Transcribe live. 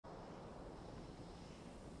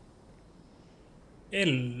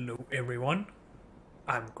Hello everyone,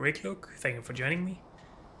 I'm Greycloak, thank you for joining me,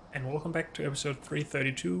 and welcome back to episode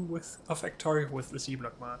 332 of Factorio with the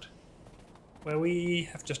C-Block mod, where we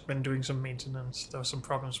have just been doing some maintenance. There were some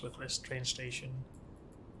problems with this train station.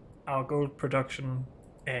 Our gold production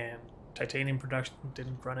and titanium production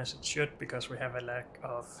didn't run as it should because we have a lack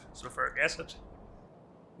of sulfuric acid.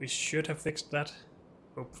 We should have fixed that,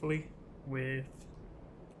 hopefully, with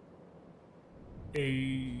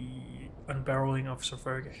a unbarreling of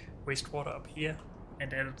sulfuric wastewater up here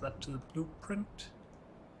and added that to the blueprint.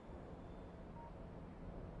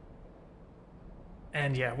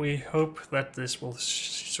 And yeah, we hope that this will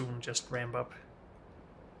soon just ramp up.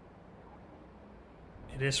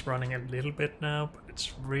 It is running a little bit now, but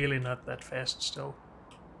it's really not that fast still.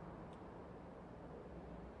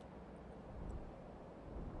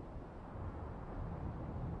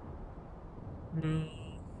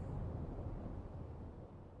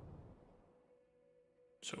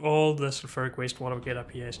 So all the sulfuric wastewater we get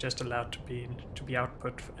up here is just allowed to be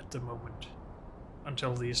output at the moment,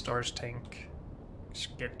 until the storage tank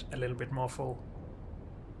get a little bit more full.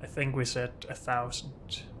 I think we said 1,000,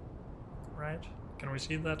 right? Can we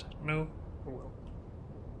see that? No? Oh well.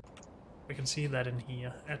 We can see that in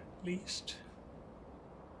here, at least.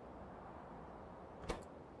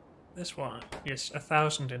 This one, yes,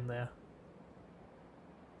 1,000 in there.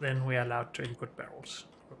 Then we are allowed to input barrels.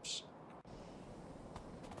 Oops.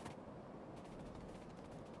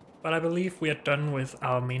 But I believe we are done with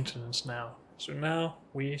our maintenance now. So now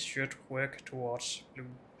we should work towards blue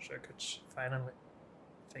circuits, finally,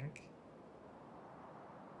 I think.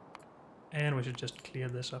 And we should just clear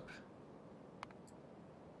this up.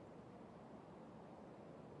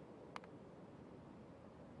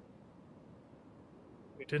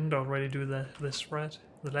 We didn't already do this, right?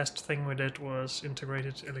 The last thing we did was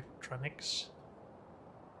integrated electronics,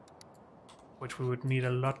 which we would need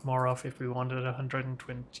a lot more of if we wanted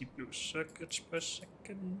 120 blue circuits per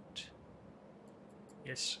second.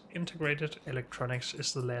 Yes, integrated electronics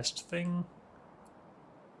is the last thing.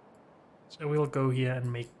 So we'll go here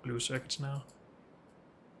and make blue circuits now.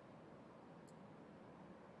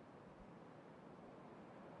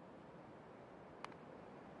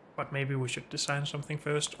 But maybe we should design something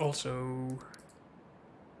first. Also,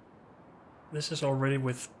 this is already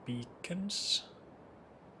with beacons.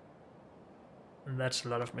 And that's a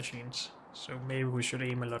lot of machines. So maybe we should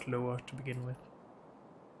aim a lot lower to begin with.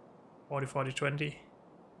 40, 40, 20.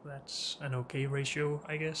 That's an okay ratio,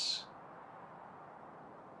 I guess.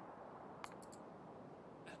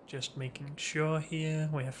 Just making sure here.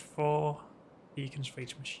 We have 4 beacons for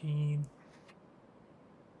each machine.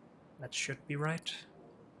 That should be right.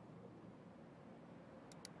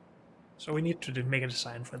 So we need to make a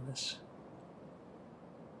design for this.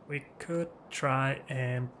 We could try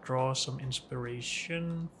and draw some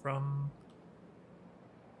inspiration from...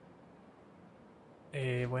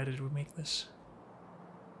 where did we make this?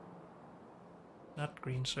 Not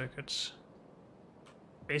green circuits.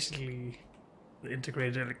 Basically, the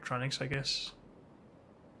integrated electronics, I guess.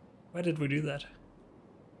 Where did we do that?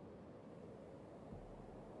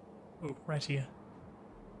 Oh, right here.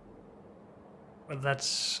 Well,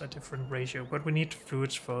 that's a different ratio, but we need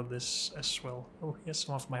fluids for this as well. Oh, here's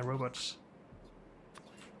some of my robots.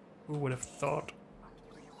 Who would have thought?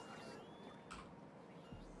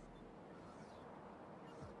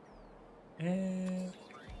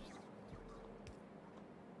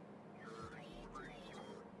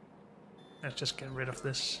 Let's just get rid of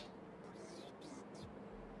this.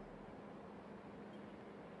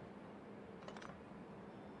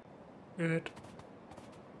 Good.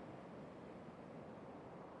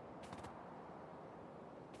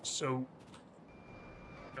 So,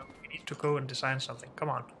 no, we need to go and design something. Come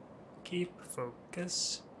on. Keep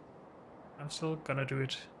focus. I'm still gonna do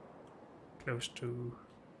it close to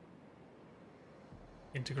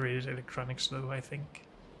integrated electronics though, I think.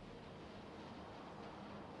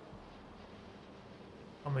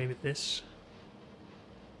 Or maybe this.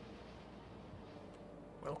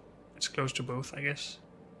 Well, it's close to both, I guess.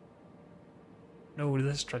 No,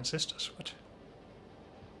 this is transistors. What?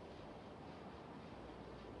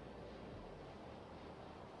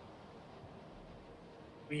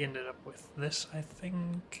 We ended up with this, I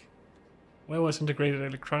think. Where was integrated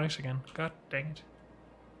electronics again? God dang it.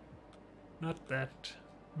 Not that.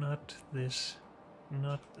 Not this.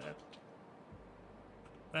 Not that.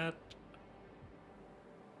 That.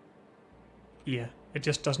 Yeah, it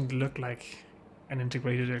just doesn't look like an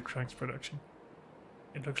integrated electronics production.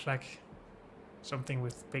 It looks like something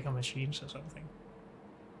with bigger machines or something.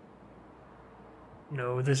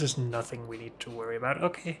 No, this is nothing we need to worry about.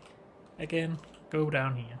 Okay, again, go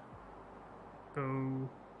down here. go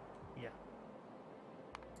here.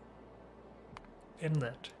 In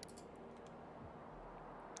that.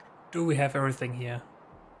 Do we have everything here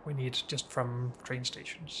we need just from train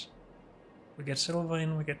stations? We get silver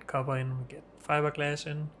in, we get copper in, we get fiberglass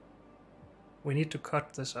in. We need to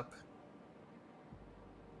cut this up.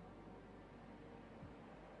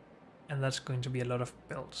 And that's going to be a lot of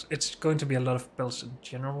belts. It's going to be a lot of belts in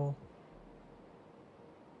general.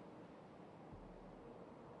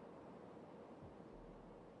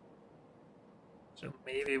 So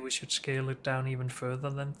maybe we should scale it down even further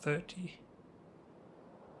than 30.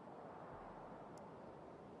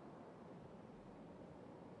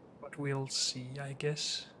 But we'll see, I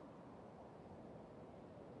guess.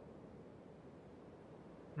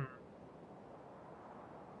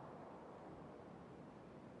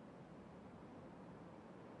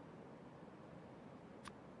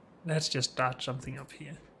 Let's just start something up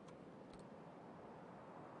here.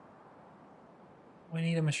 We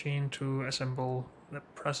need a machine to assemble the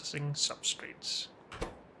processing substrates.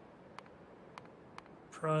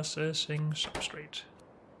 Processing substrate.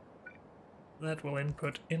 That will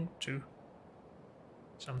input into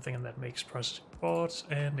something that makes processing boards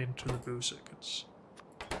and into the blue circuits.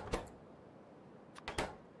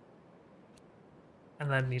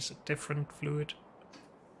 And that needs a different fluid.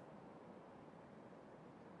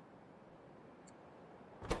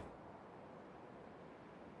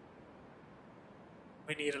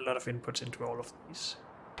 We need a lot of inputs into all of these.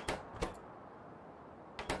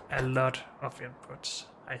 A lot of inputs,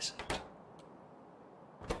 I said.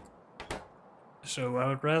 So I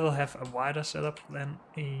would rather have a wider setup than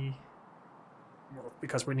a... Well,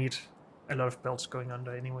 because we need a lot of belts going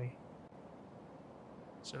under anyway.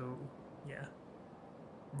 So, yeah.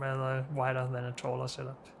 Rather wider than a taller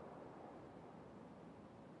setup.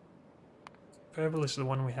 Purple is the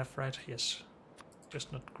one we have, right? Yes.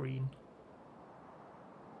 Just not green.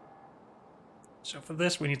 So for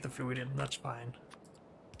this we need the fluid in, that's fine.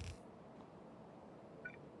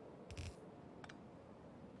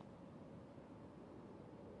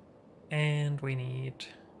 And we need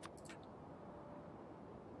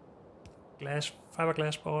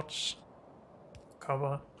fiberglass boards,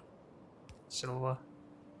 copper, silver,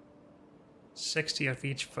 60 of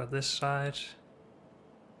each for this side,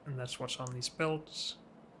 and that's what's on these belts.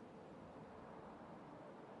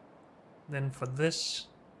 Then for this,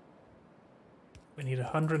 we need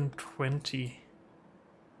 120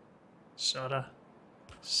 solder,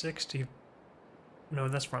 60, no,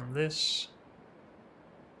 that's from this,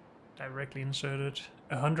 directly inserted,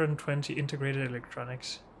 120 integrated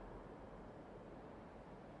electronics,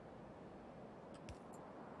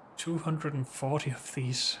 240 of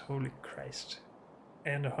these, holy Christ,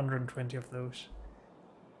 and 120 of those.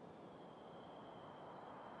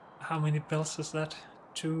 How many belts is that?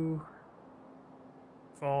 2,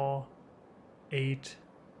 4, 8,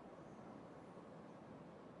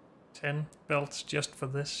 10 belts just for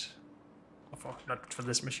this. For, not for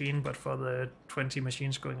this machine, but for the 20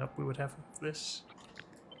 machines going up we would have this.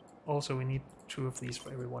 Also we need 2 of these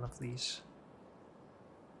for every one of these.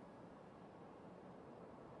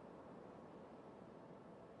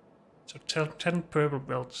 So 10 purple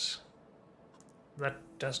belts. That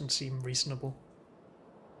doesn't seem reasonable.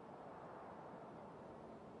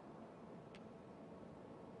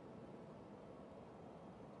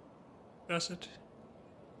 Does it?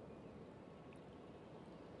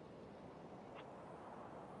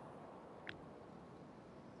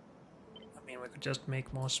 I mean, we could just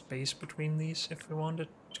make more space between these if we wanted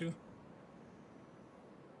to.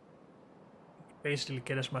 Basically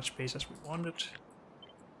get as much space as we wanted.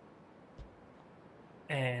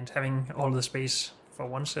 And having all the space for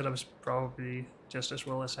one setup is probably just as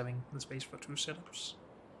well as having the space for 2 setups.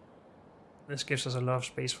 This gives us a lot of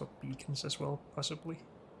space for beacons as well, possibly.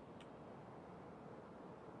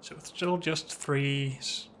 So it's still just 3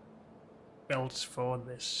 belts for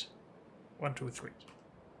this. 1, 2, 3.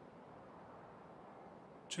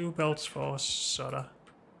 2 belts for solder.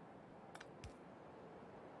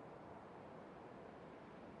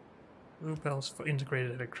 2 belts for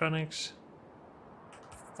integrated electronics.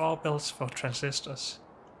 4 belts for transistors.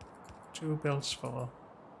 2 belts for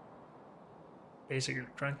basic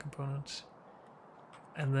electronic components.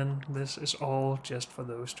 And then this is all just for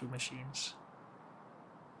those 2 machines.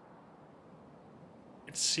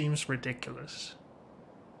 It seems ridiculous.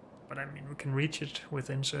 But I mean, we can reach it with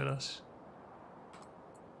inserters.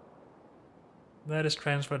 That is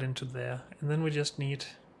transferred into there. And then we just need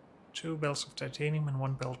 2 belts of titanium and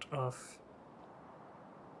 1 belt of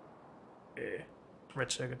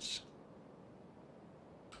red circuits.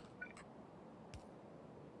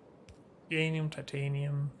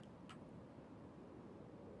 Titanium,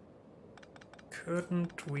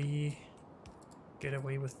 Couldn't we get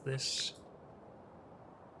away with this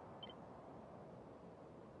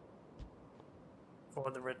for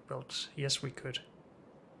the red belts? Yes, we could.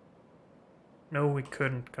 No, we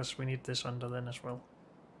couldn't, because we need this under then as well.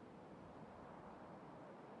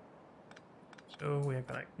 So we're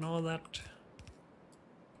gonna ignore that.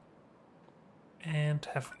 And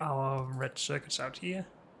have our red circuits out here.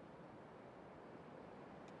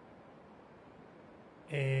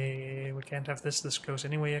 We can't have this close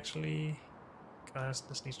anyway, actually, because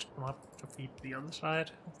this needs to come up to feed the other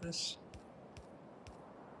side of this.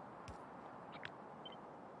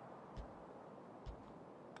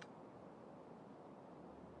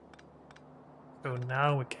 So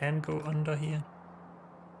now we can go under here.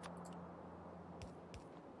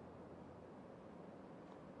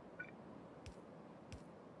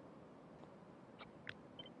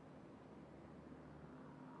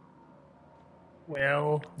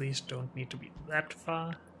 Well, these don't need to be that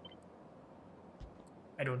far.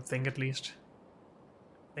 I don't think, at least.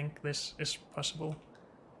 I think this is possible.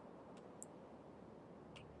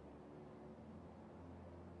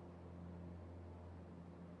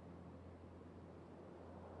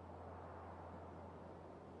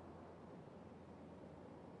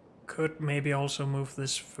 Could maybe also move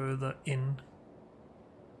this further in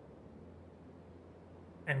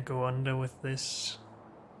and go under with this.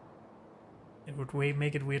 It would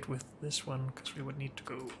make it weird with this one, because we would need to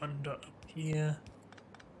go under up here.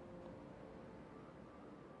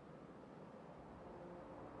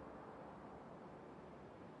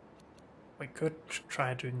 We could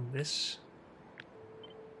try doing this.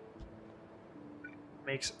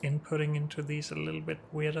 Makes inputting into these a little bit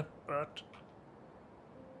weirder, but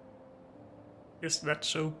is that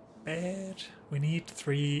so bad? We need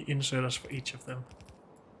 3 inserters for each of them.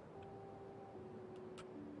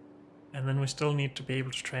 And then we still need to be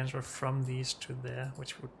able to transfer from these to there,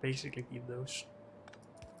 which would basically be those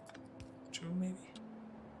 2 maybe?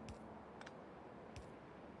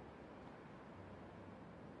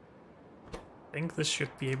 I think this should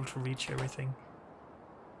be able to reach everything.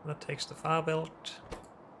 That takes the far belt.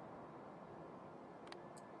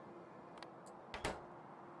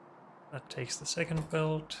 That takes the second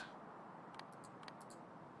belt.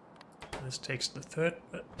 This takes the third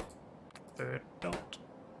belt.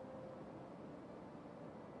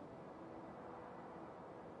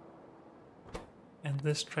 And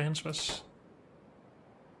this transfers.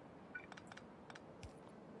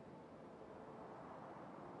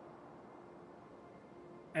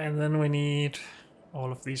 And then we need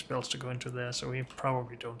all of these belts to go into there, so we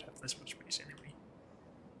probably don't have this much space anyway.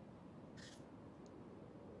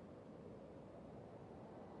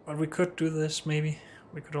 But we could do this, maybe.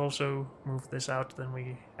 We could also move this out, then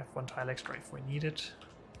we have 1 tile extra if we need it.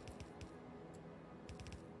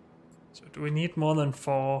 So do we need more than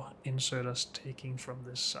 4 inserters taking from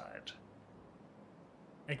this side?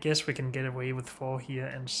 I guess we can get away with 4 here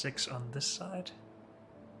and 6 on this side.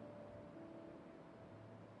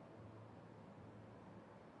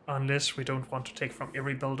 Unless we don't want to take from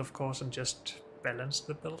every build, of course, and just balance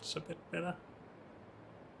the builds a bit better.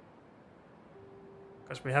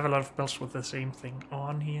 Because we have a lot of builds with the same thing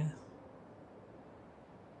on here.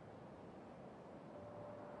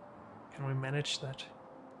 Can we manage that?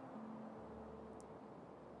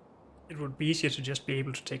 It would be easier to just be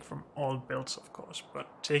able to take from all builds, of course,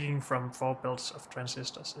 but taking from 4 builds of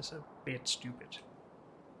transistors is a bit stupid.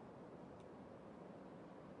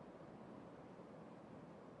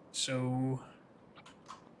 So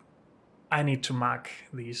I need to mark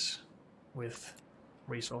these with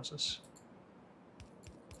resources.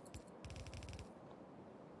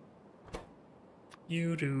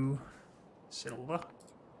 You do silver.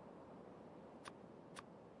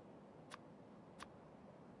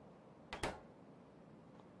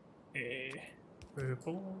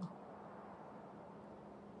 Purple.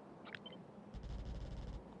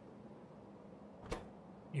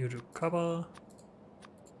 You do copper.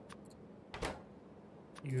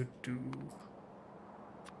 You do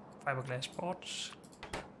fiberglass boards.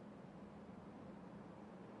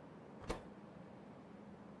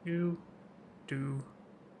 You do.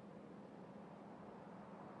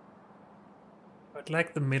 I'd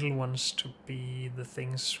like the middle ones to be the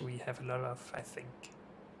things we have a lot of, I think.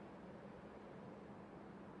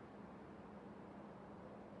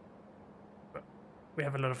 But we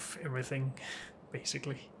have a lot of everything,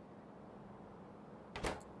 basically.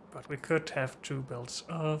 But we could have 2 belts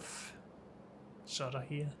of solder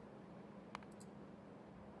here.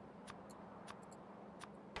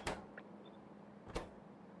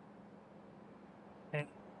 And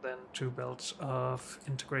then 2 belts of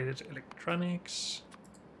integrated electronics.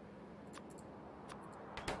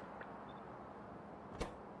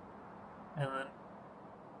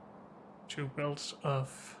 2 belts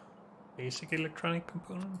of basic electronic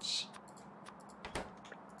components.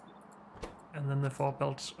 And then the 4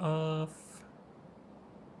 belts of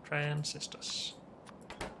transistors.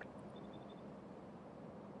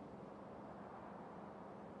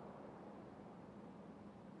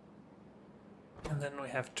 And then we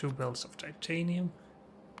have 2 belts of titanium.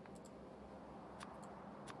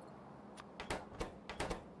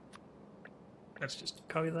 Let's just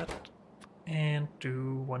copy that and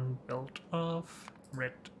do 1 belt of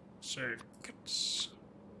red circuits.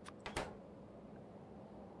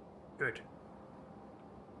 Good.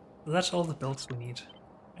 That's all the belts we need.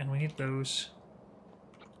 And we need those.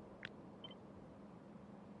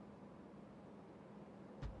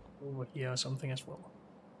 Over here or something as well.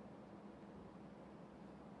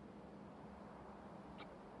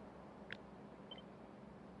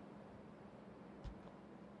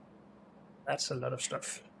 That's a lot of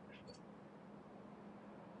stuff.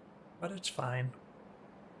 But it's fine.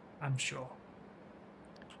 I'm sure.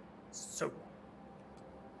 So,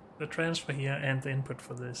 the transfer here and the input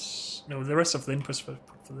for this. No, the rest of the inputs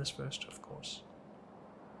for this first, of course.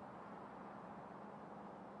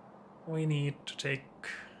 We need to take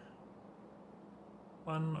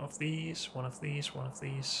one of these, one of these, one of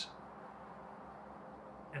these,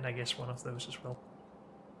 and I guess one of those as well.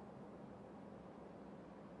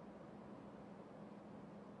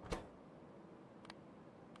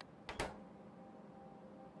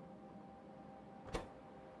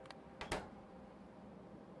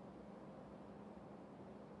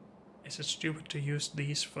 Is it stupid to use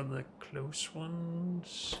these for the close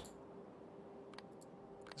ones?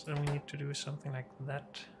 Because then we need to do something like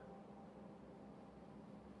that.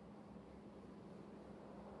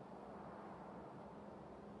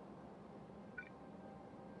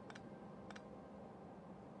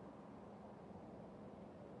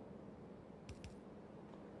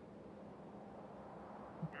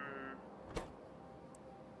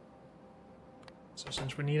 So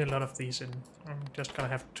since we need a lot of these in, I'm just gonna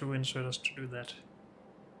have 2 inserters to do that.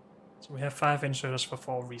 So we have 5 inserters for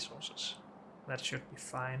 4 resources. That should be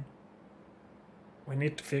fine. We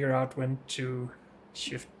need to figure out when to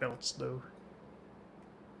shift belts though.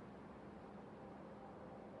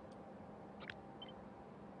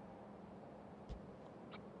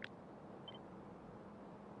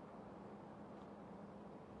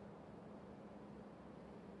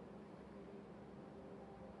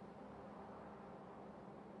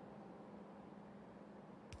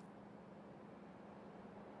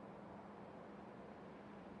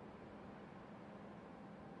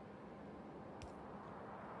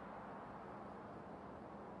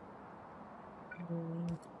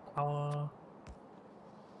 Power.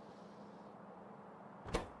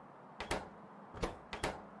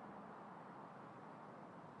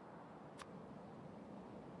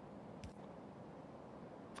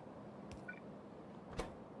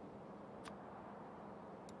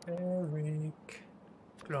 Ferric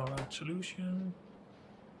chloride solution.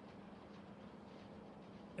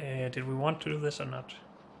 Did we want to do this or not?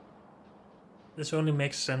 This only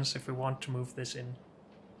makes sense if we want to move this in.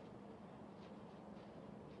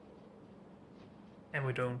 And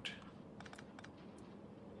we don't.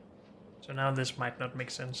 So now this might not make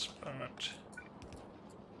sense, but...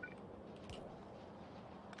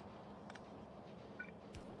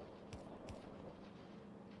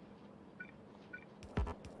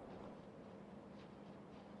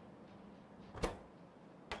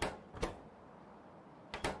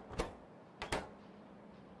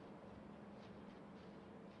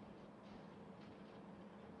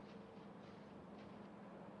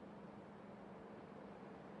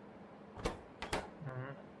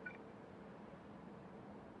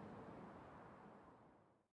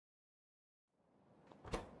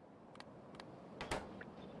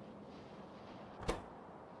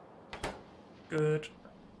 Good.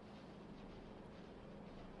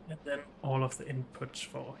 And then all of the inputs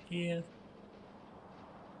for here,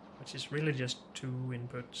 which is really just 2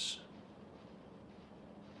 inputs.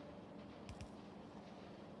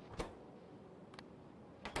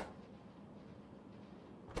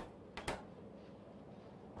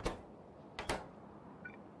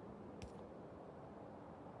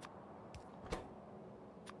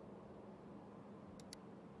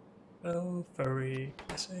 Oh, ferric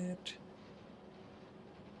acid.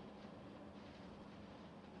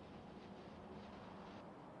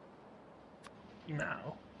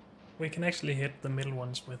 Now, we can actually hit the middle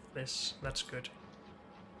ones with this. That's good.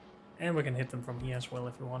 And we can hit them from here as well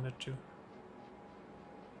if we wanted to.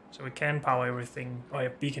 So we can power everything, or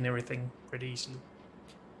beacon everything pretty easily.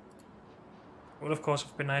 It would of course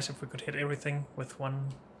have been nice if we could hit everything with 1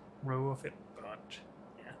 row of it, but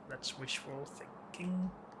yeah, that's wishful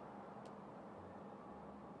thinking.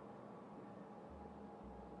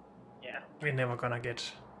 Yeah, we're never gonna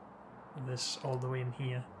get this all the way in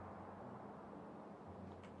here.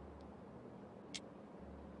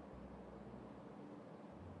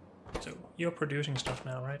 So, you're producing stuff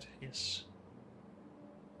now, right? Yes.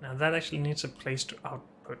 Now that actually needs a place to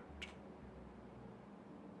output.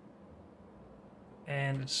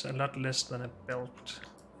 And it's a lot less than a belt,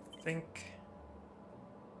 I think.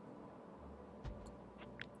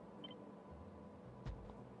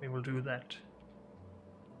 We will do that.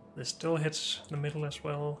 This still hits the middle as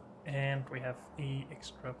well, and we have the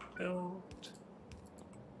extra belt.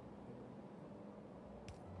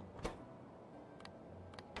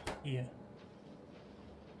 Here.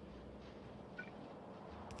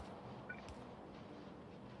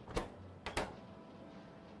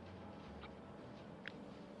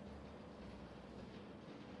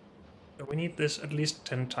 So we need this at least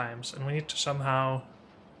 10 times, and we need to somehow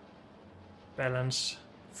balance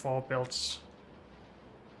 4 belts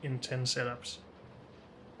in 10 setups.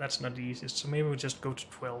 That's not the easiest, so maybe we just go to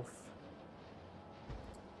 12.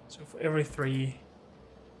 So for every 3,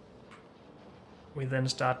 we then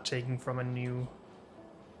start taking from a new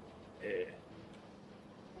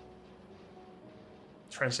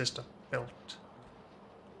transistor belt.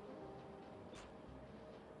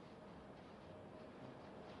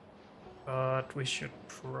 But we should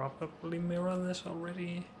probably mirror this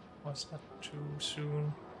already. Was that too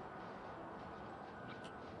soon?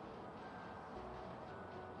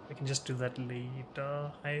 We can just do that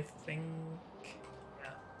later, I think.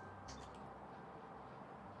 Yeah.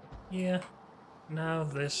 Yeah. Now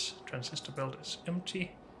this transistor belt is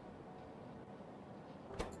empty.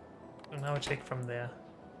 So now I take from there.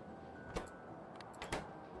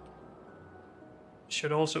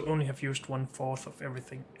 Should also only have used 1/4 of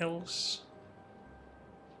everything else.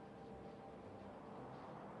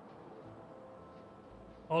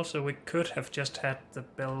 Also, we could have just had the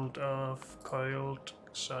belt of coiled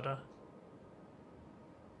solder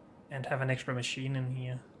and have an extra machine in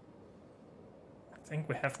here. I think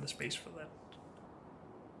we have the space for that.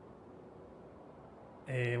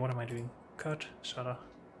 What am I doing? Cut solder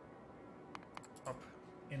up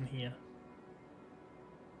in here.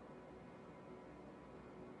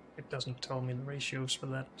 It doesn't tell me the ratios for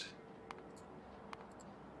that.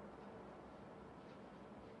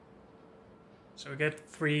 So we get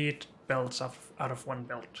 3 belts out of 1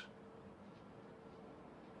 belt.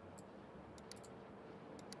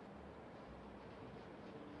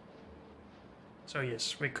 So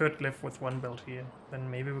yes, we could live with 1 belt here. Then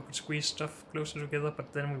maybe we could squeeze stuff closer together,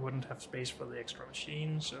 but then we wouldn't have space for the extra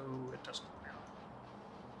machine, so it doesn't matter.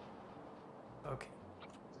 Okay.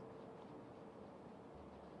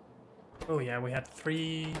 Oh yeah, we had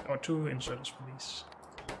 3 or 2 inserters for these.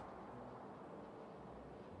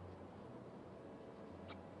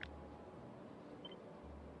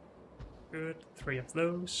 Good, 3 of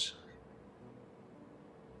those.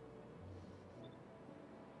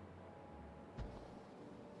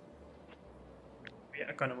 We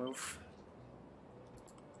are gonna move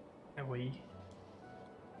away.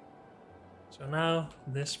 So now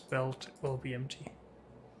this belt will be empty.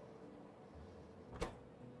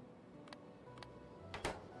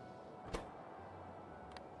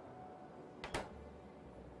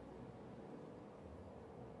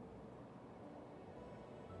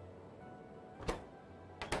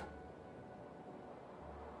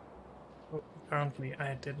 Oh, apparently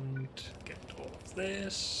I didn't get all of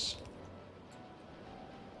this.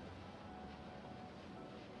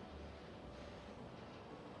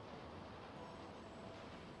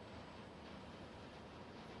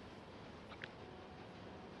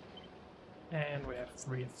 And we have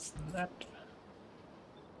 3 of that.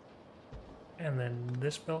 And then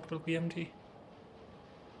this belt will be empty.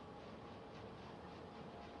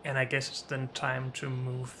 And I guess it's then time to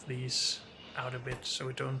move these out a bit so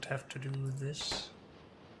we don't have to do this.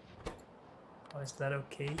 Or is that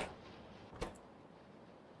okay?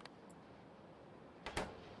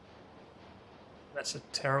 That's a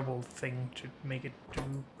terrible thing to make it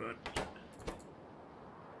do, but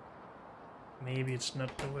maybe it's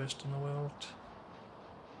not the worst in the world.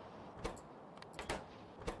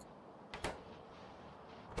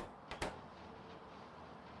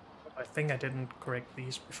 I think I didn't correct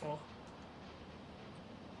these before.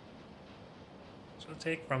 So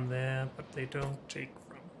take from there, but they don't take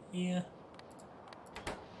from here.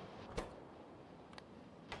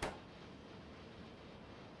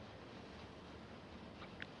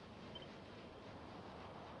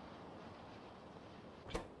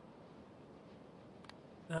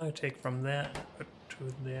 Now I take from there and put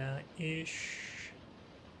to there-ish.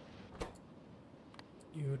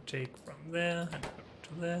 You take from there and put to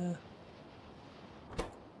there.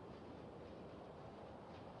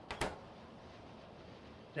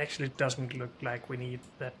 It actually doesn't look like we need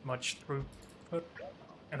that much throughput.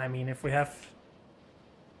 And I mean, if we have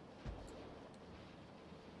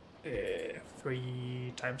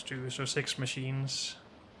 3 times 2, so 6 machines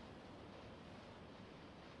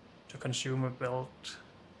to consume a belt,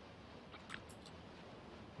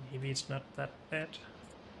 maybe it's not that bad.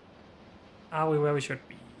 Are we where we should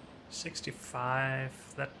be?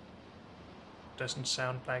 65, that doesn't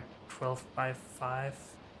sound like 12 by 5.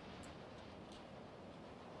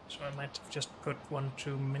 So I might have just put 1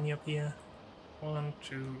 too many up here. 1,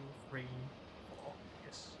 2, 3, 4,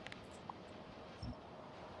 yes.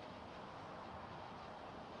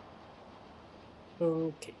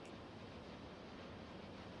 Okay.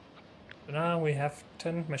 So now we have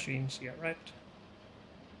 10 machines here, right?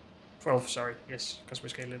 12, sorry, yes, because we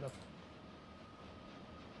scaled it up.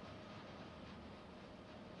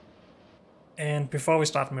 And before we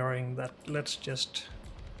start mirroring that, let's just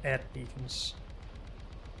add beacons.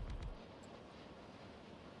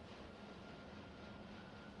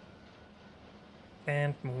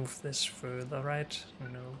 And move this further, right?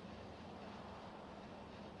 No.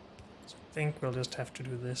 So I think we'll just have to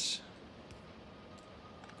do this.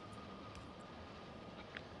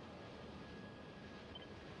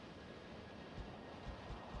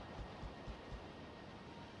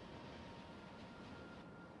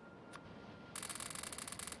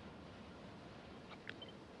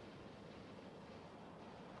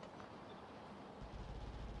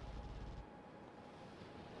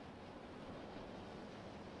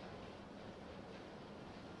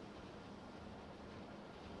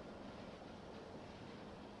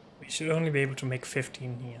 We should only be able to make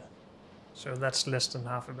 15 here. So that's less than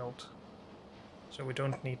half a belt. So we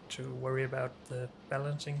don't need to worry about the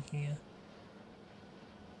balancing here.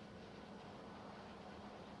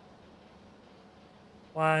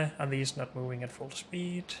 Why are these not moving at full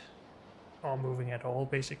speed? Or moving at all,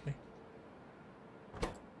 basically?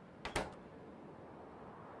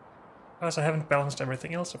 Because I haven't balanced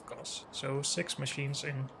everything else, of course. So 6 machines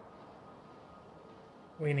in.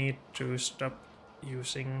 We need to stop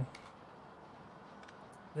using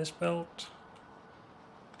this belt,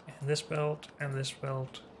 and this belt, and this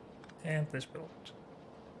belt, and this belt.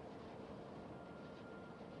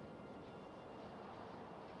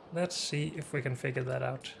 Let's see if we can figure that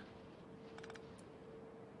out.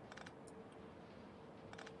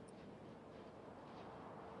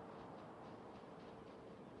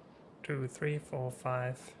 Two, three, four,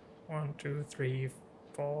 5. 1, 2, 3,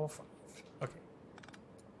 4, 5. Okay.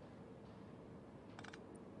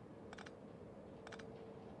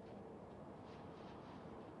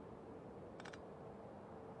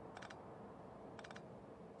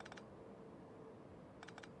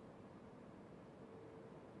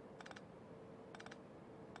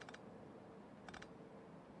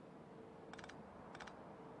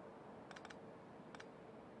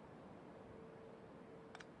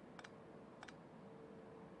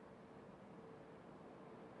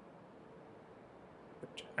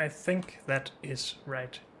 I think that is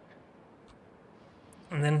right.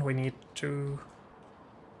 And then we need to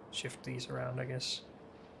shift these around, I guess.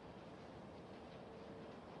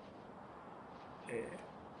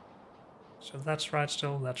 So that's right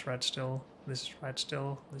still, that's right still, this is right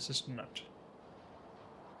still, this is not.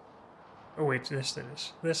 Oh wait, this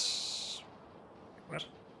is. This... what?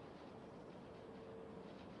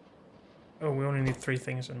 Oh, we only need 3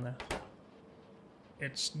 things in there.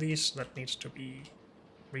 It's these that needs to be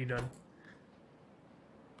redone.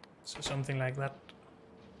 So something like that.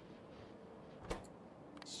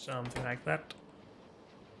 Something like that.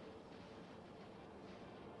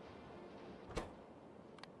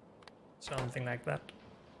 Something like that.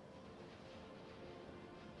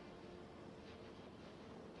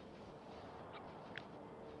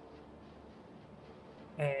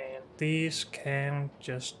 And these can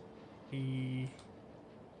just be...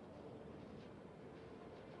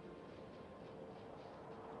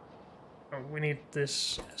 oh, we need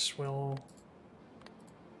this as well.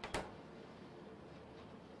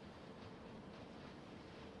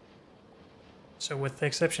 So with the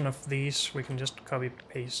exception of these, we can just copy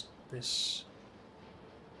paste this.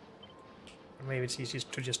 Or maybe it's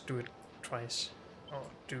easiest to just do it twice, or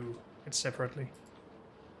do it separately.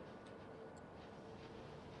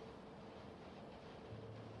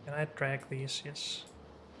 Can I drag these? Yes.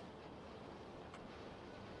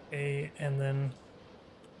 Okay, and then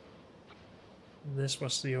this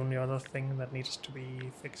was the only other thing that needs to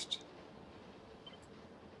be fixed.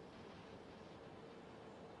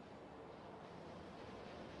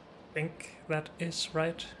 think that is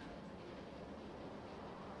right.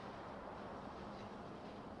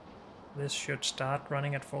 This should start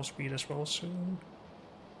running at full speed as well soon.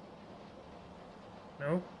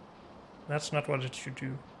 No, that's not what it should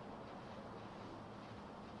do.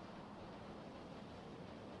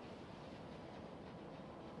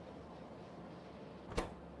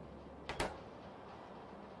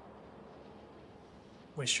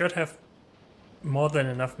 We should have more than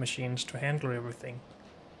enough machines to handle everything.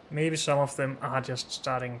 Maybe some of them are just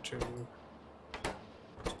starting to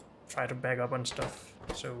try to back up on stuff,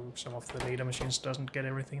 so some of the later machines doesn't get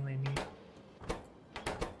everything they need.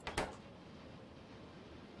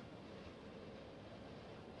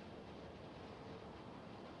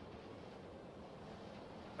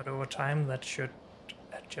 But over time that should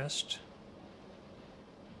adjust.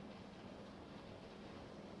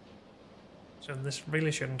 So this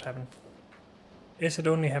really shouldn't happen. Is it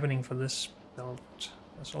only happening for this belt?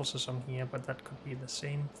 There's also some here, but that could be the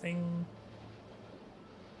same thing.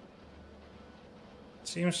 It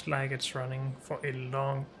seems like it's running for a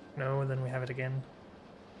long... No, then we have it again.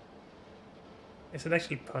 Is it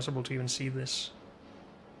actually possible to even see this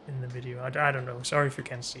in the video? I don't know. Sorry if you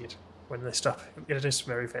can't see it when they stop. It is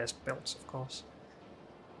very fast belts, of course.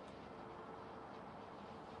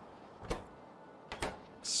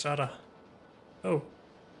 Solder. Oh,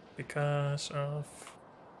 because of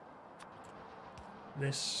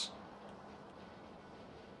this.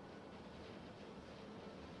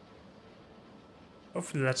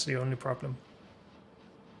 Hopefully that's the only problem.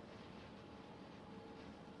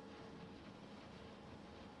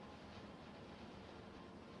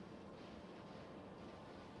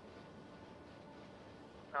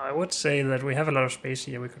 Now, I would say that we have a lot of space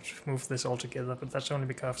here. We could move this all together, but that's only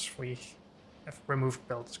because we have removed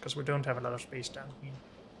belts, because we don't have a lot of space down here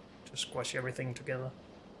to squash everything together.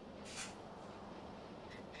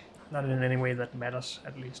 Not in any way that matters,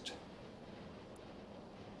 at least.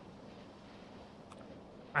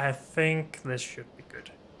 I think this should be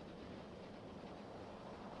good.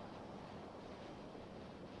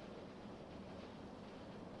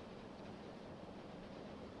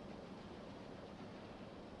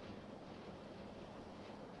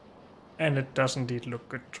 And it does indeed look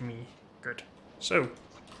good to me. Good. So,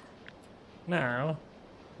 now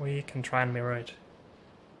we can try and mirror it.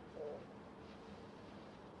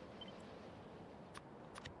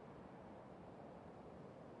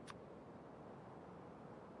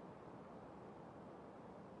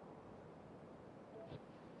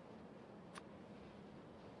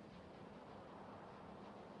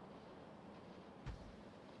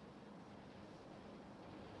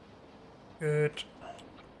 Good.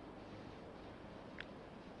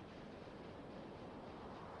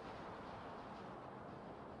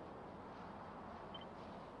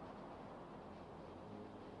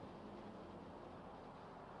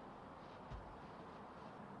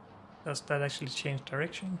 Does that actually change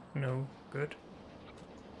direction? No. Good.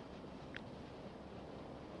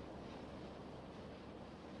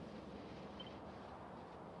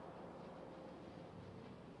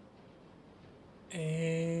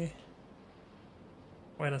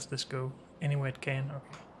 Where does this go? Anywhere it can?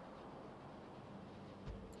 Okay.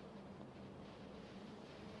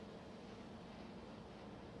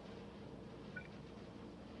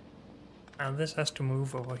 Now this has to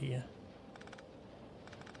move over here.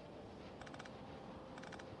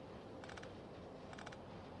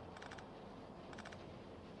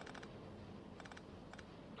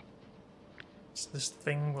 So this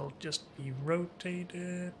thing will just be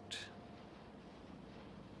rotated.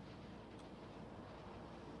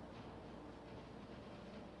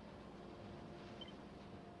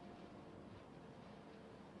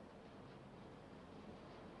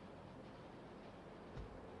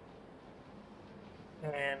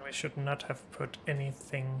 And we should not have put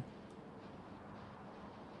anything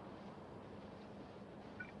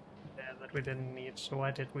there that we didn't need, so why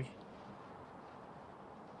did we?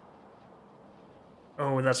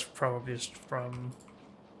 Oh, that's probably just from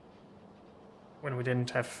when we didn't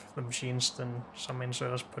have the machines, then some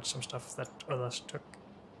inserters put some stuff that others took.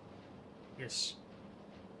 Yes.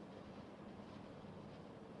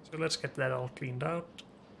 So let's get that all cleaned out.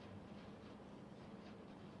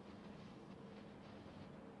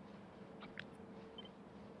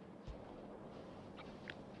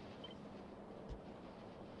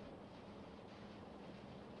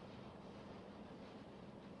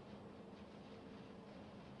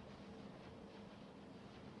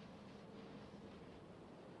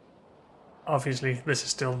 Obviously, this is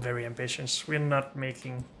still very ambitious. We're not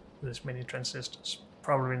making this many transistors.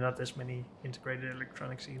 Probably not this many integrated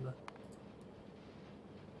electronics either.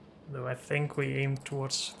 Though I think we aim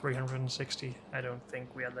towards 360. I don't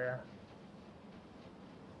think we are there.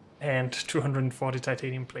 And 240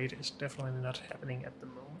 titanium plate is definitely not happening at the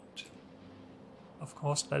moment. Of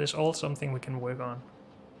course, that is all something we can work on.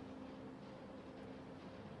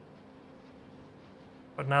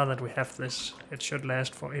 But now that we have this, it should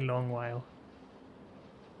last for a long while.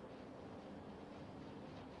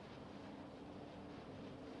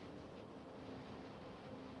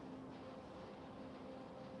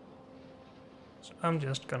 So I'm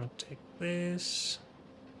just gonna take this.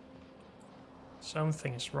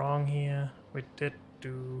 Something is wrong here. We did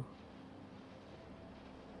do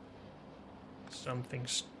something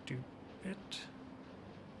stupid.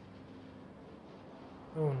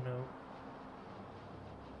 Oh no.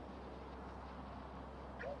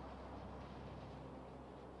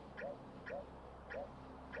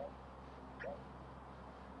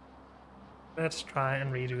 Let's try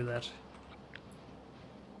and redo that.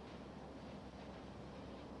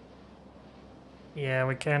 Yeah,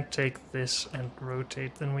 we can't take this and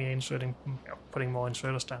rotate, then we're putting more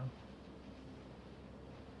inserters down.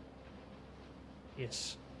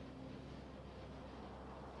 Yes.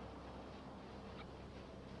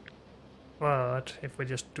 But if we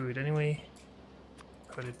just do it anyway,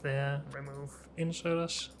 put it there, remove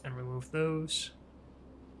inserters, and remove those,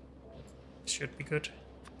 it should be good.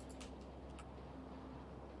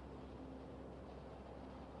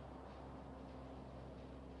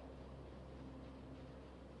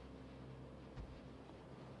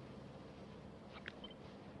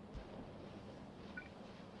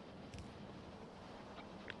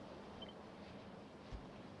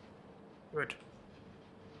 Good.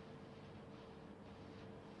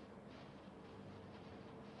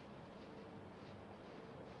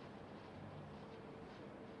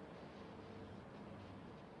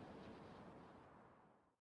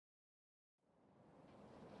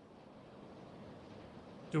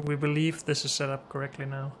 Do we believe this is set up correctly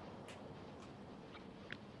now?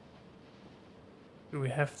 Do we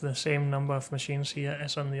have the same number of machines here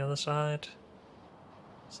as on the other side?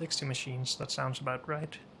 60 machines, that sounds about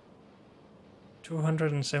right.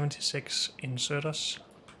 276 inserters.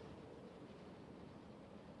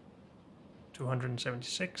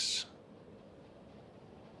 276.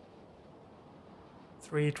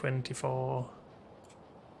 324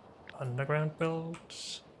 underground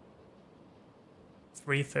builds.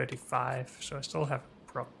 335, so I still have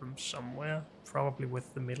a problem somewhere. Probably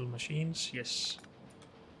with the middle machines, yes.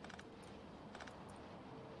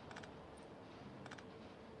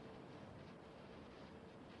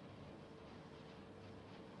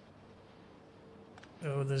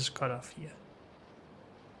 Oh, this is cut off here.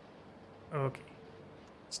 Okay.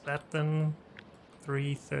 Is that then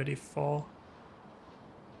 334?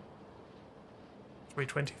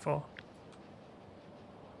 324?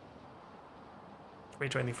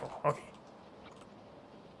 324, okay.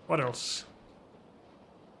 What else?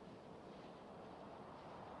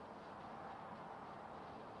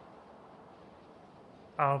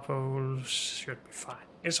 Power poles should be fine.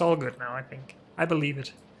 It's all good now, I think. I believe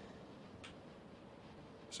it.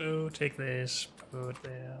 So take this, put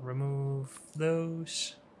there, remove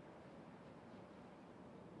those.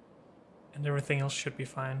 And everything else should be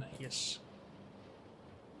fine, yes.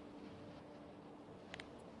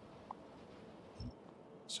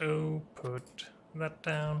 So put that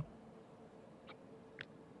down.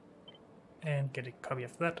 And get a copy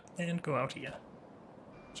of that and go out here.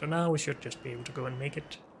 So now we should just be able to go and make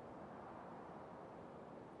it.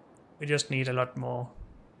 We just need a lot more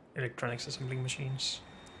electronics assembling machines.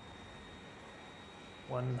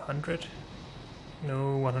 100?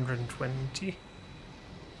 No, 120.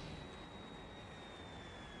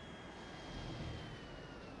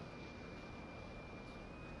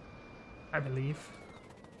 I believe.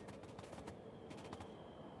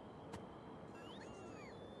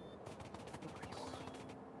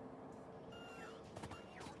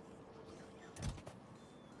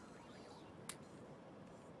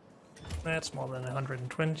 That's more than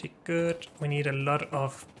 120, good. We need a lot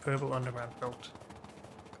of purple underground built,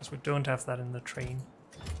 because we don't have that in the train.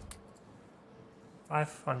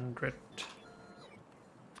 500.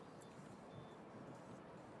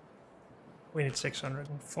 We need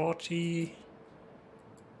 640.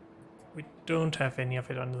 We don't have any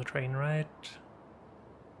of it on the train, right?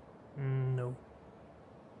 No.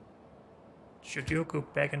 Should you go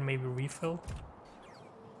back and maybe refill?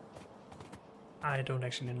 I don't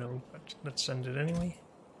actually know, but let's send it anyway.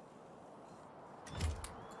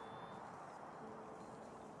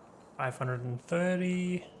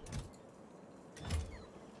 530.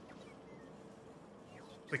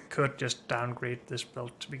 We could just downgrade this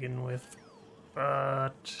belt to begin with,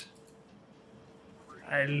 but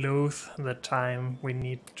I loathe the time we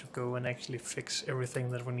need to go and actually fix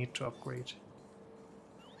everything that we need to upgrade.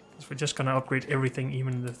 Because we're just gonna upgrade everything,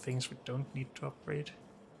 even the things we don't need to upgrade.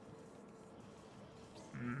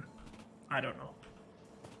 I don't know.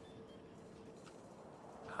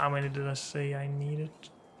 How many did I say I needed?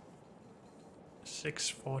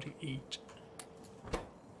 648.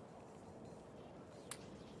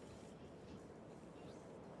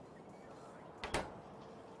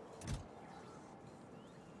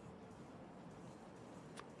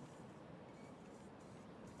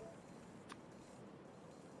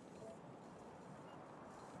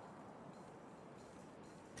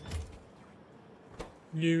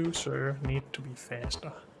 You, sir, need to be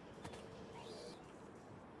faster.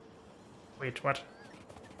 Wait, what?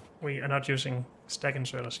 We are not using stack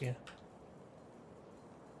inserters here.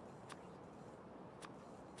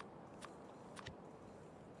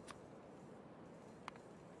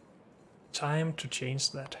 Time to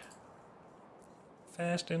change that.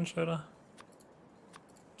 Fast inserter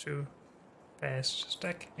to fast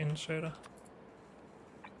stack inserter.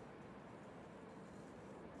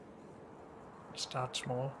 Start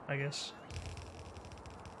small, I guess.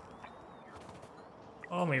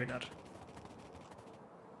 Or maybe not.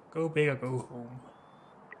 Go big or go home.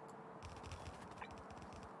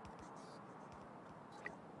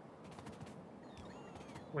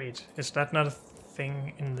 Wait, is that not a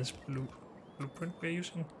thing in this blueprint we're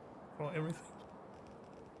using for everything?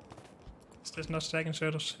 Is this not stack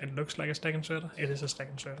inserters? It looks like a stack inserter. It is a stack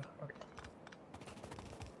inserter. Okay.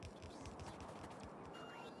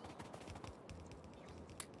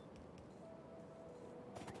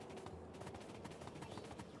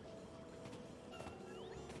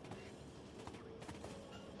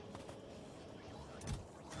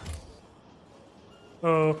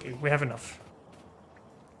 Okay, we have enough.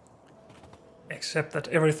 Except that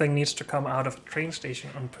everything needs to come out of the train station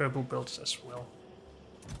on purple builds as well.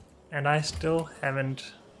 And I still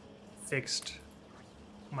haven't fixed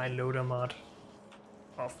my loader mod.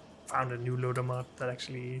 Or found a new loader mod that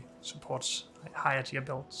actually supports higher tier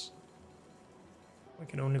builds. We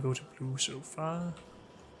can only go to blue so far.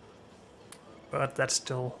 But that's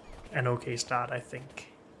still an okay start, I think.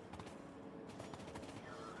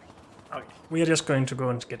 Okay, we are just going to go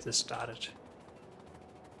and get this started.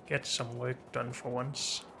 Get some work done for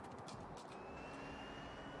once.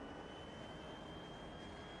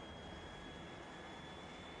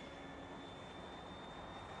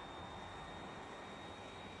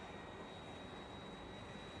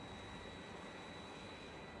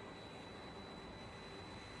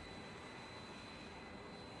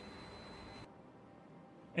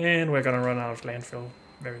 And we're gonna run out of landfill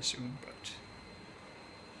very soon, but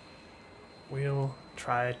we'll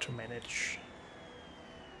try to manage.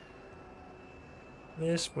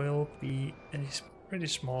 This will be a pretty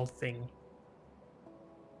small thing.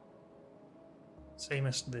 Same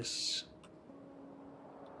as this.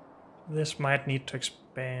 This might need to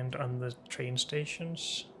expand on the train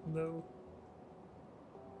stations, though.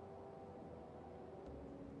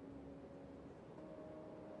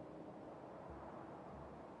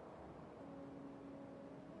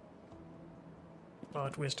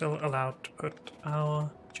 But we're still allowed to put our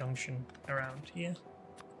junction around here.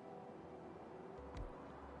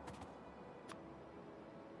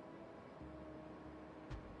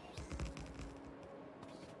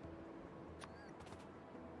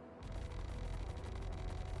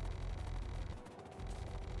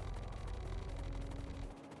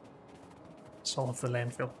 Solve the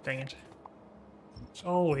landfill, dang it. It's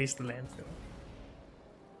always the landfill.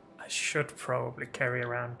 I should probably carry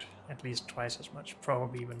around at least twice as much,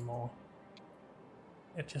 probably even more.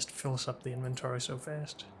 It just fills up the inventory so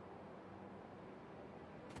fast.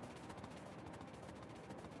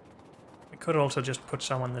 We could also just put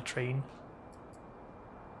some on the train.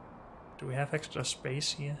 Do we have extra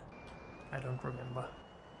space here? I don't remember.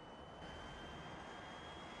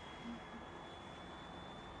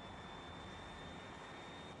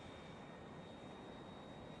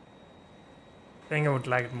 I think I would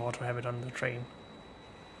like it more to have it on the train.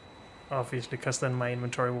 Obviously, because then my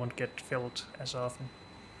inventory won't get filled as often.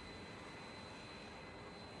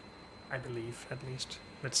 I believe, at least.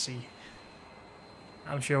 Let's see.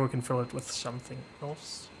 I'm sure we can fill it with something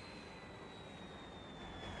else.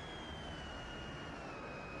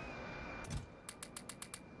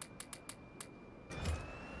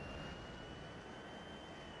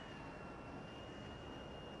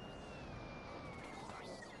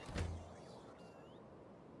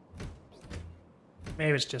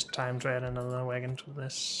 Maybe it's just time to add another wagon to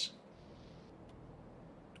this.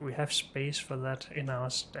 Do we have space for that in our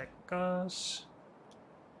stackers?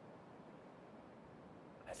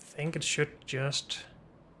 think it should just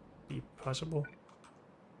be possible.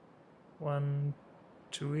 1,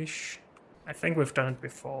 2-ish. I think we've done it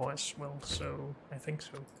before as well, so I think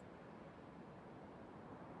so.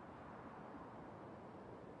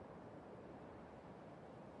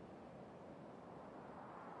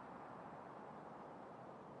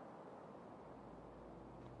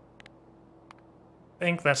 I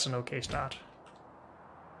think that's an okay start.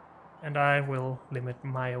 And I will limit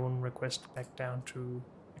my own request back down to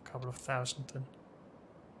a couple of thousand then.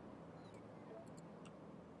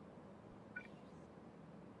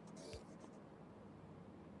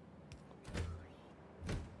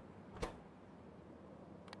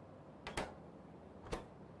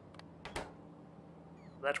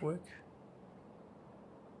 Will that work?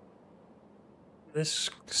 This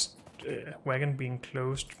wagon being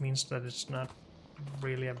closed means that it's not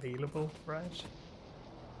really available, right?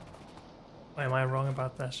 Or am I wrong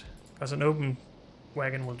about that? Because an open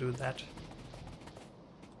wagon will do that.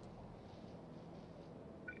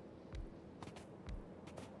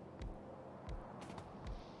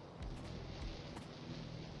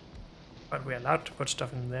 But we're allowed to put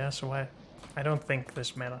stuff in there, so I don't think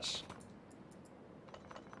this matters.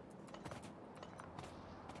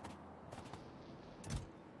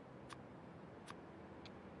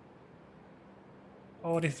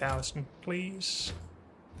 $40,000, please.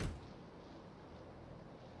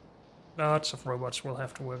 Lots of robots will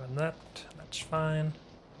have to work on that. That's fine.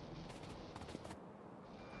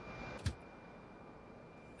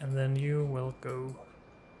 And then you will go.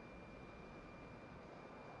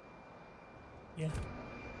 Yeah.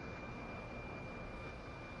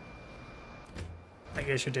 I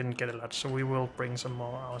guess you didn't get a lot, so we will bring some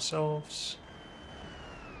more ourselves.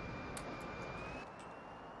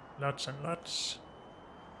 Lots and lots.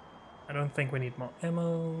 I don't think we need more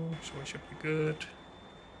ammo, so we should be good.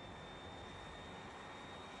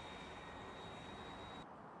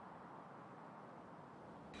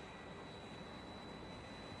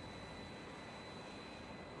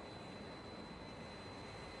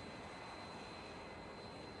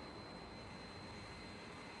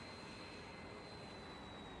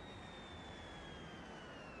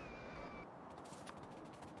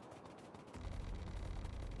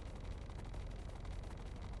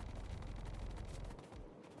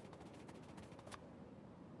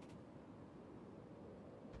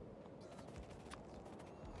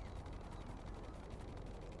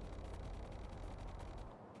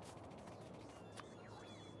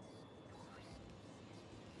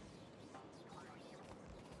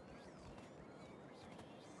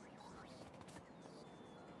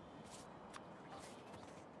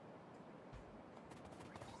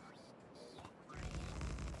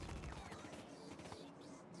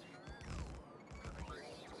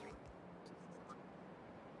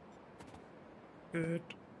 Good.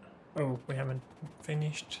 Oh, we haven't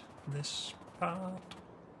finished this part.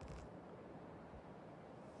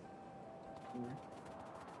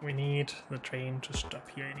 We need the train to stop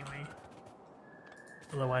here anyway.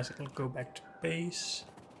 Otherwise it'll go back to base.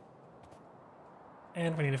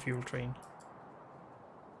 And we need a fuel train.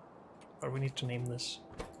 But we need to name this.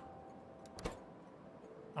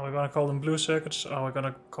 Are we gonna call them blue circuits, or are we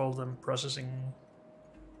gonna call them processing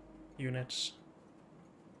units?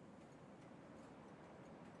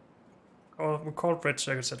 Or we call red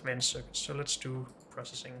circuits advanced circuits, so let's do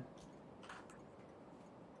processing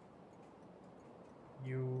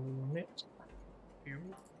unit.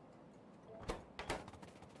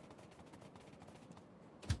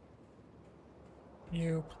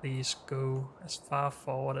 You please go as far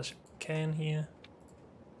forward as you can here.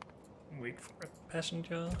 Wait for a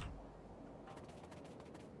passenger.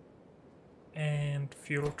 And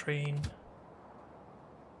fuel train.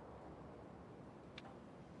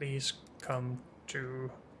 Please come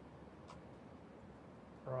to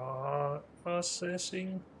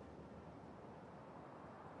processing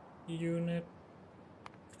unit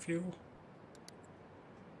fuel.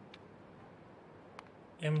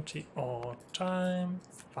 Empty all time,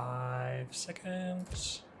 5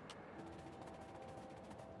 seconds.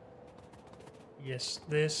 Yes,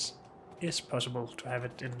 this is possible to have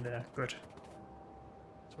it in there. Good.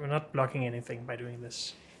 So we're not blocking anything by doing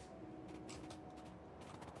this.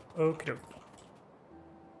 Okie doke.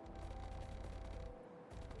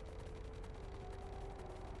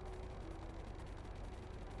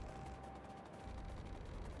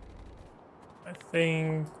 I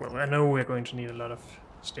think, well, I know we're going to need a lot of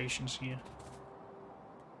stations here.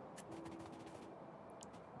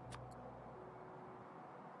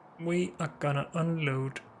 We are gonna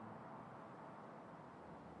unload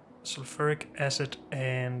sulfuric acid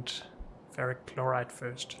and ferric chloride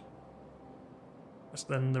first. Because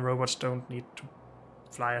then the robots don't need to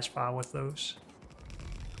fly as far with those.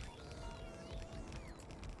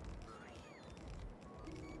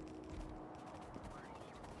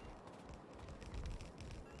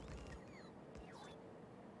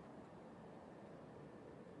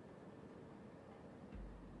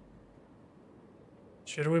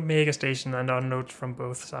 Should we make a station and unload from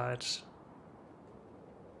both sides?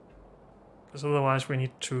 Because otherwise we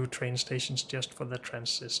need 2 train stations just for the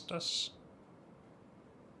transistors.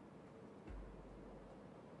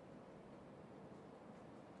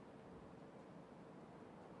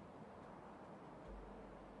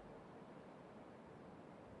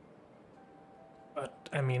 But,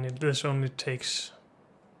 I mean, this only takes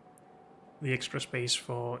the extra space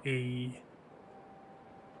for a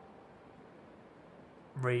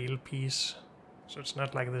rail piece, so it's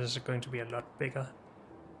not like this is going to be a lot bigger.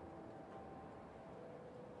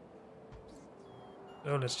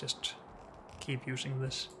 So let's just keep using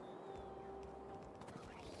this.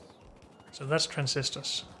 So that's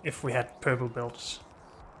transistors, if we had purple belts.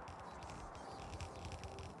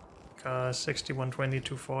 Because 60, 120,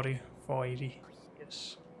 240, 480,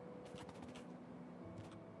 yes.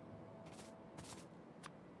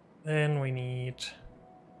 Then we need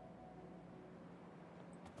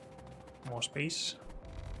more space.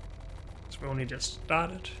 So we only just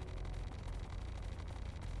started.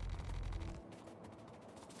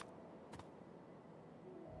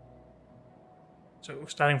 So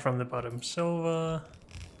starting from the bottom, silver,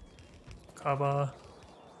 copper,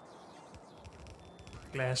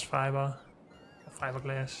 glass fiber, or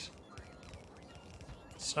fiberglass,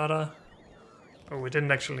 solder. Oh, we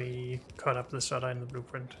didn't actually cut up the solder in the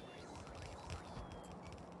blueprint.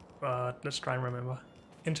 But let's try and remember.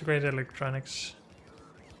 Integrated electronics,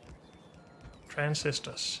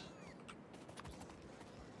 transistors.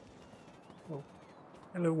 Oh,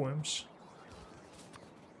 hello worms.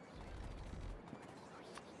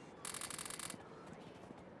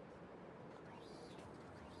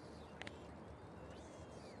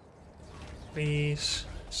 Please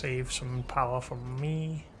save some power for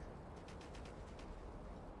me.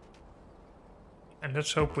 And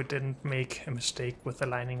let's hope we didn't make a mistake with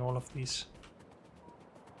aligning all of these.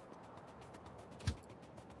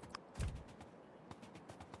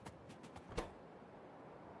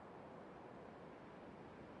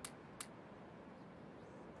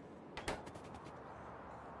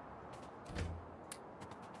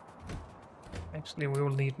 Actually, we will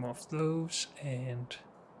need more of those, and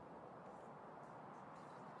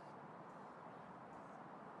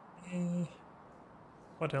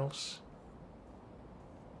what else?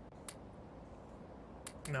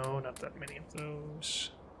 No, not that many of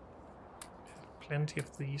those. Plenty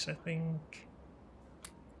of these, I think.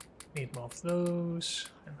 Need more of those,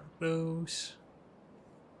 and of those.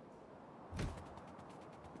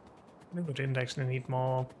 Maybe we didn't actually need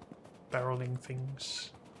more barreling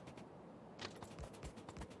things.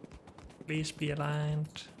 Please be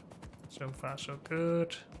aligned. So far, so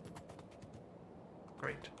good.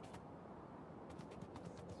 Great.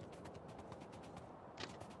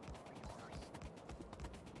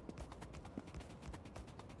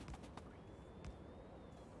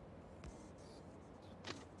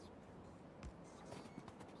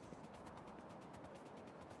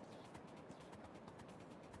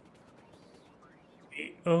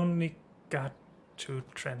 We only got 2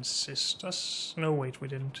 transistors. No, wait, we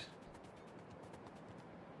didn't.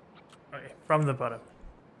 Okay, from the bottom.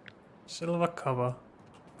 Silver, copper,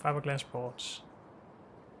 fiberglass boards,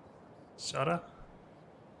 solder,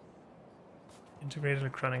 integrated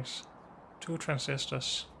electronics, 2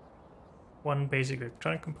 transistors, 1 basic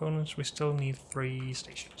electronic components. We still need 3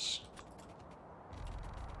 stations.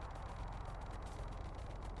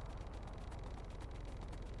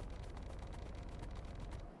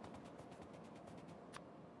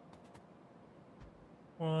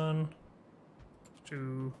 One,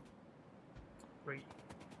 2, 3.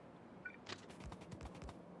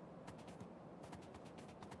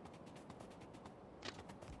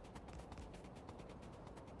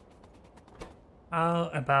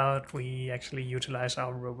 How about we actually utilize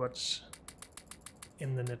our robots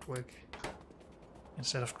in the network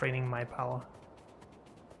instead of draining my power?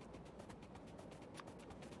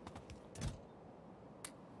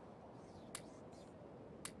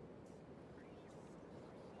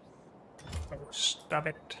 Oh, stop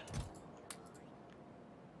it.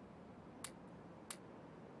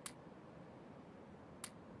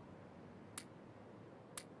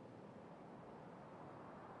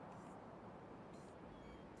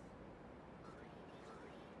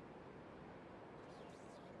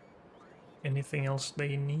 Anything else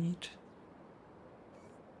they need?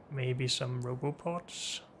 Maybe some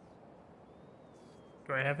robopods.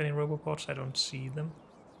 Do I have any robopods? I don't see them.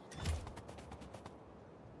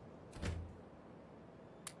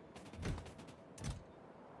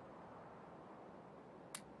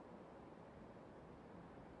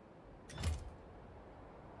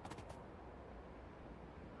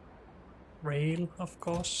 Rail, of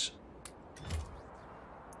course.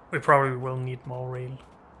 We probably will need more rail.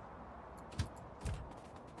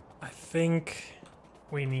 I think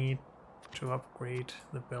we need to upgrade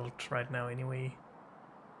the belt right now anyway.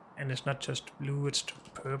 And it's not just blue, it's to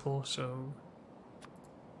purple, so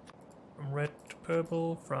from red to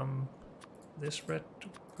purple, from this red to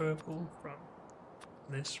purple, from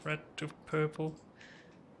this red to purple,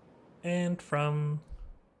 and from,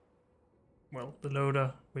 well, the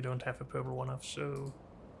loader we don't have a purple one of, so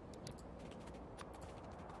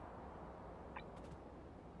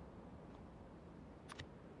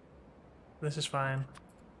this is fine.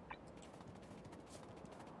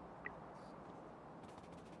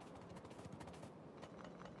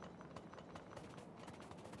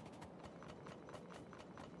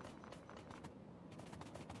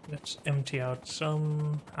 Let's empty out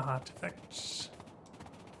some artifacts.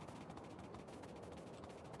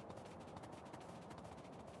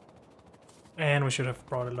 And we should have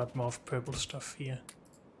brought a lot more of purple stuff here.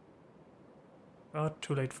 But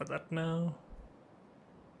too late for that now.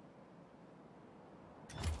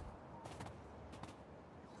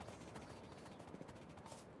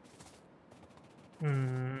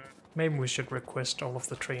 Maybe we should request all of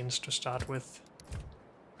the trains to start with.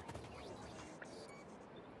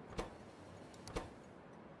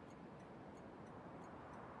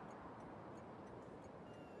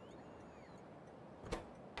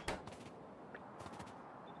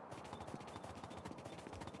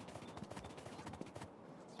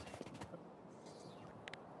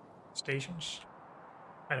 Stations.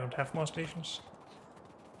 I don't have more stations.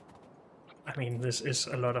 I mean, this is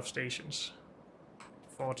a lot of stations.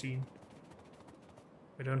 14.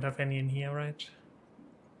 We don't have any in here, right?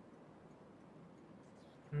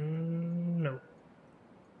 No.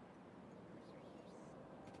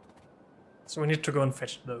 So we need to go and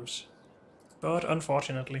fetch those. But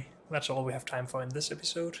unfortunately, that's all we have time for in this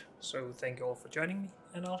episode. So thank you all for joining me,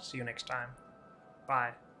 and I'll see you next time.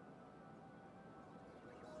 Bye.